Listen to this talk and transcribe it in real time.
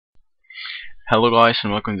Hello guys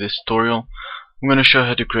and welcome to this tutorial. I'm going to show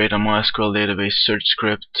how to create a MySQL database search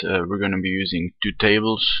script. We're going to be using two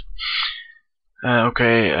tables.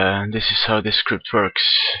 This is how this script works.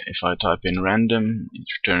 If I type in random, it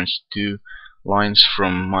returns 2 lines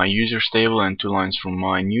from my users table and 2 lines from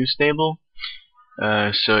my news table.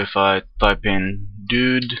 So if I type in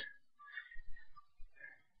dude,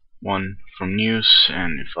 1 from news,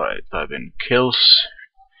 and if I type in kills,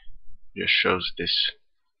 it just shows this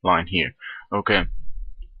line here. Okay,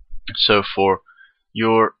 so for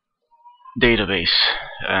your database,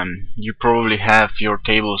 you probably have your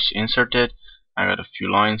tables inserted. I got a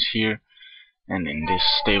few lines here and in this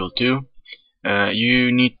table too.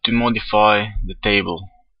 You need to modify the table,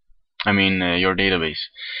 your database,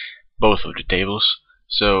 both of the tables.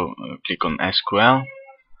 So click on SQL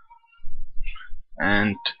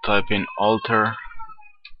and type in alter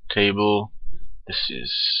table. This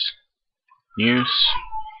is news.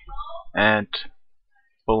 Add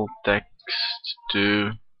full text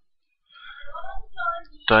to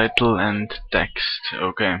title and text.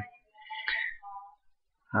 Okay.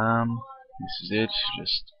 This is it.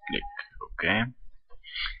 Just click OK.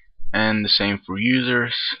 And the same for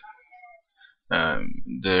users.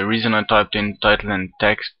 The reason I typed in title and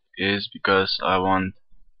text is because I want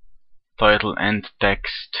title and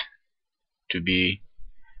text to be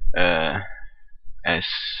as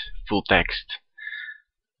full text.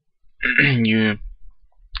 You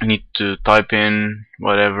need to type in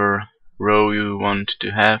whatever row you want to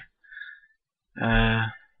have.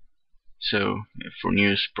 So for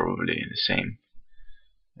news, probably the same.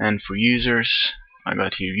 And for users, I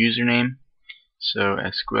got here username. So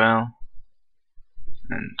SQL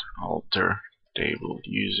and alter table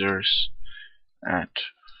users, add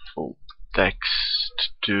full text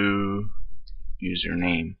to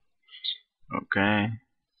username. Okay,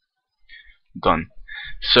 done.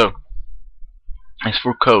 So as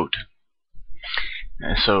for code,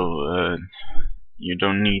 you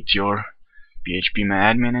don't need your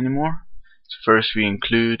phpMyAdmin anymore. So first we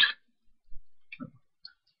include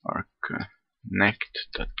our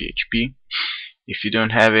connect.php. If you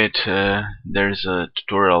don't have it, there's a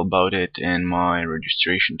tutorial about it in my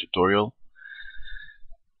registration tutorial.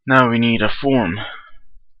 Now we need a form.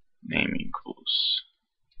 Name equals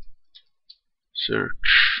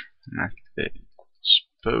search methods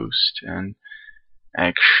post, and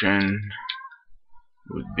action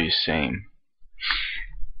would be same.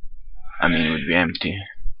 Would be empty.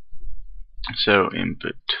 So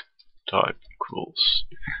input type equals,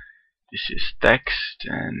 this is text,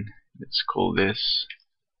 and let's call this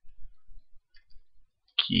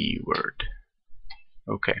keyword.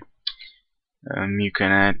 Okay. You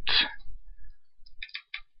can add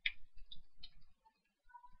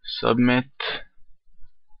submit,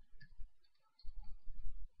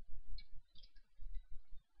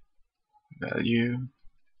 value,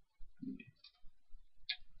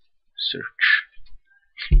 search.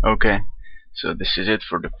 Okay, so this is it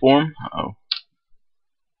for the form.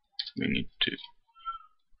 We need to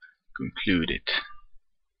conclude it.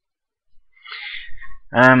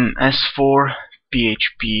 As for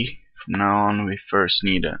PHP, from now on we first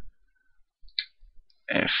need a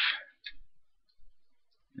f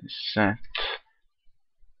set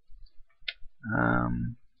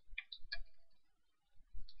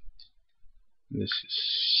this is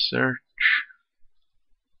search.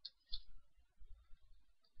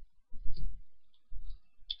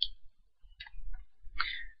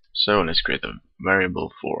 So let's create a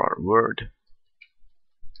variable for our word,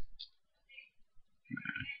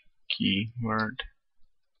 keyword.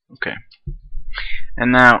 Okay,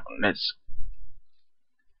 and now let's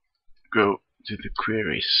go to the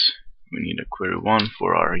queries. We need a query 1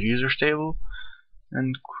 for our users table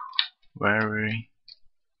and query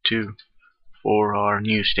 2 for our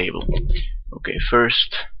news table. Okay,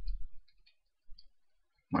 first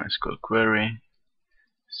MySQL query,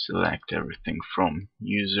 select everything from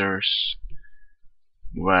users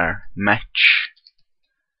where match.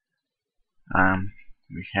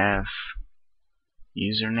 We have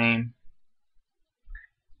username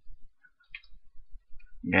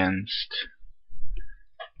against.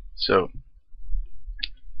 So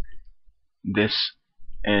this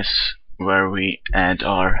is where we add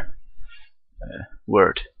our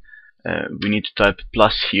word. We need to type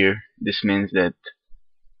plus here. This means that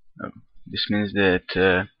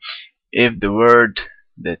if the word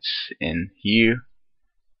that's in here,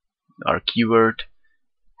 our keyword,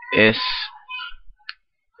 is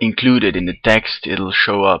included in the text, it'll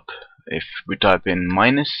show up. If we type in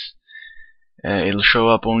minus, it'll show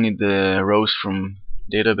up only the rows from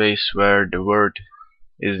database where the word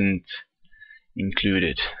isn't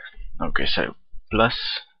included. Okay, so plus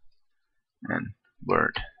and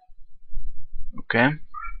word. Okay, and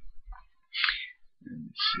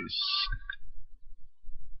this is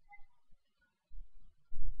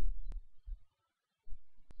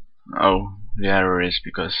the error is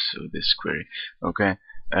because of this query. Okay,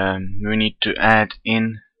 we need to add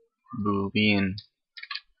in Boolean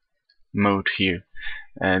mode here.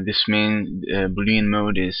 This means Boolean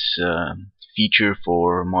mode is a feature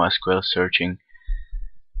for MySQL searching.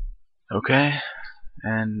 Okay,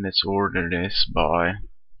 and let's order this by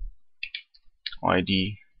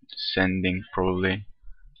ID descending, probably.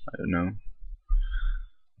 I don't know.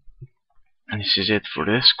 And this is it for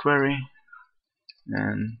this query.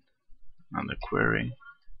 And another query.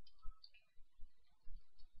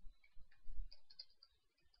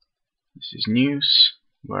 This is news,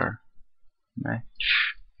 where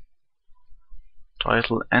match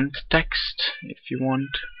title and text if you want.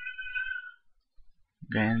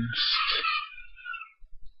 Against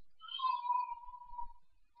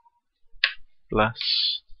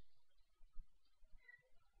plus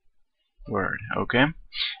word. Okay,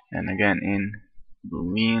 and again in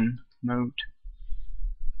Boolean mode,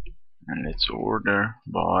 and let's order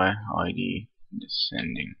by ID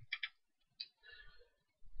descending.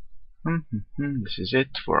 This is it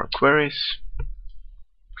for our queries.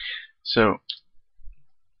 So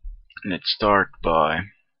let's start by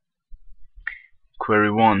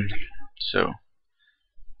query 1. So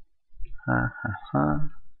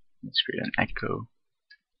let's create an echo.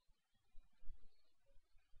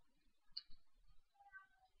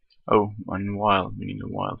 Oh, one while. We need a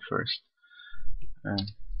while first.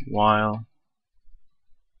 While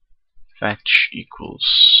fetch equals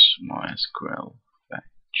MySQL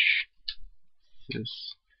fetch.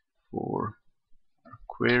 This for our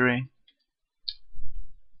query.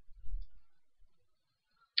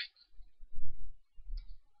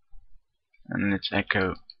 And let's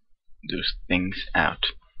echo those things out.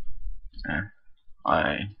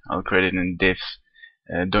 I'll create it in diffs.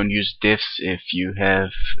 Don't use diffs if you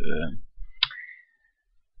have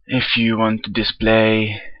if you want to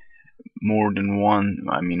display more than one,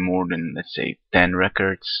 more than, let's say, 10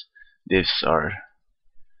 records. Diffs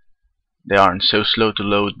they aren't so slow to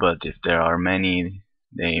load, but if there are many,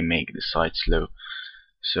 they make the site slow.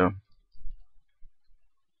 So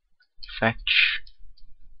fetch,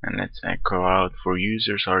 and let's echo out for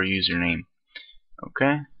users our username.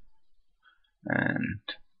 Okay, and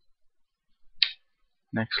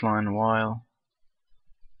next line, while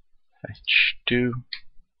fetch 2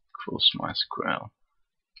 equals MySQL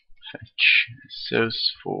fetch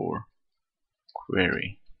source for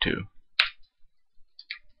query 2,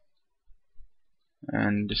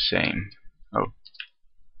 and the same.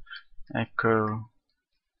 Echo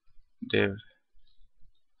div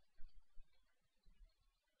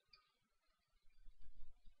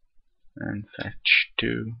and fetch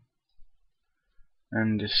 2,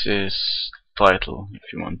 and this is title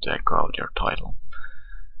if you want to echo out your title.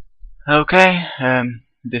 Okay,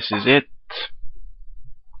 this is it,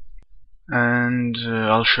 and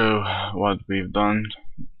I'll show what we've done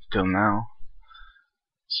till now.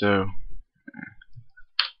 So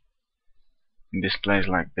it displays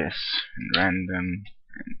like this, and random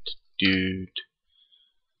and dude.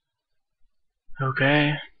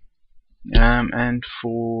 Okay, and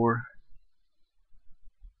for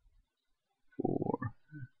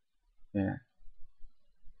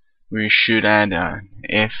we should add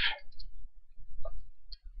if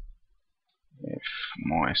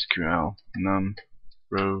MySQL num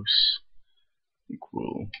rows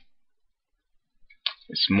equal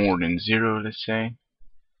is more than 0, let's say,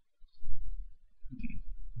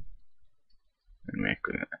 and make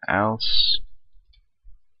an else.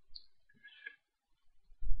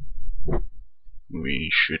 We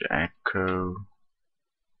should echo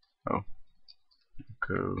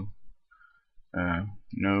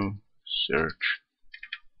no search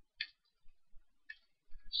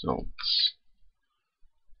results,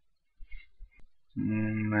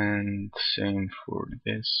 and same for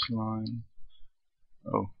this line.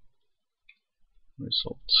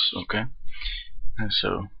 Results. Okay, and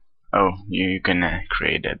so you can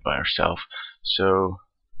create that by yourself. So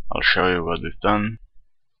I'll show you what we've done.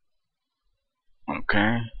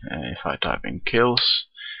 Okay, if I type in kills,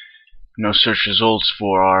 no search results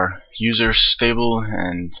for our users table,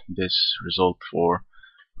 and this result for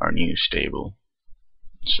our news table.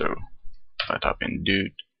 So if I type in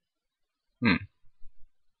dude,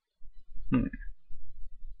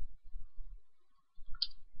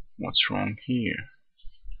 what's wrong here?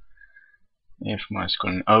 If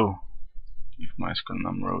MySQL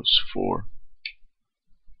num rows for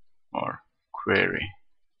our query,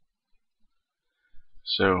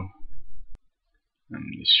 So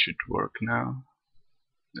this should work now.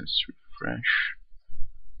 Let's refresh.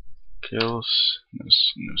 Kills, no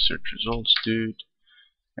search results, dude.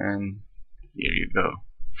 And here you go.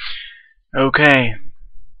 Okay,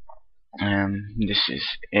 this is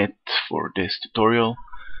it for this tutorial.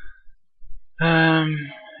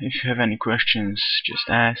 If you have any questions, just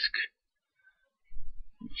ask.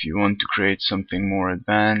 If you want to create something more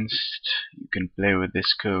advanced, you can play with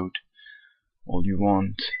this code all you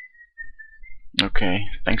want. Okay,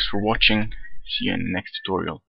 thanks for watching. See you in the next tutorial.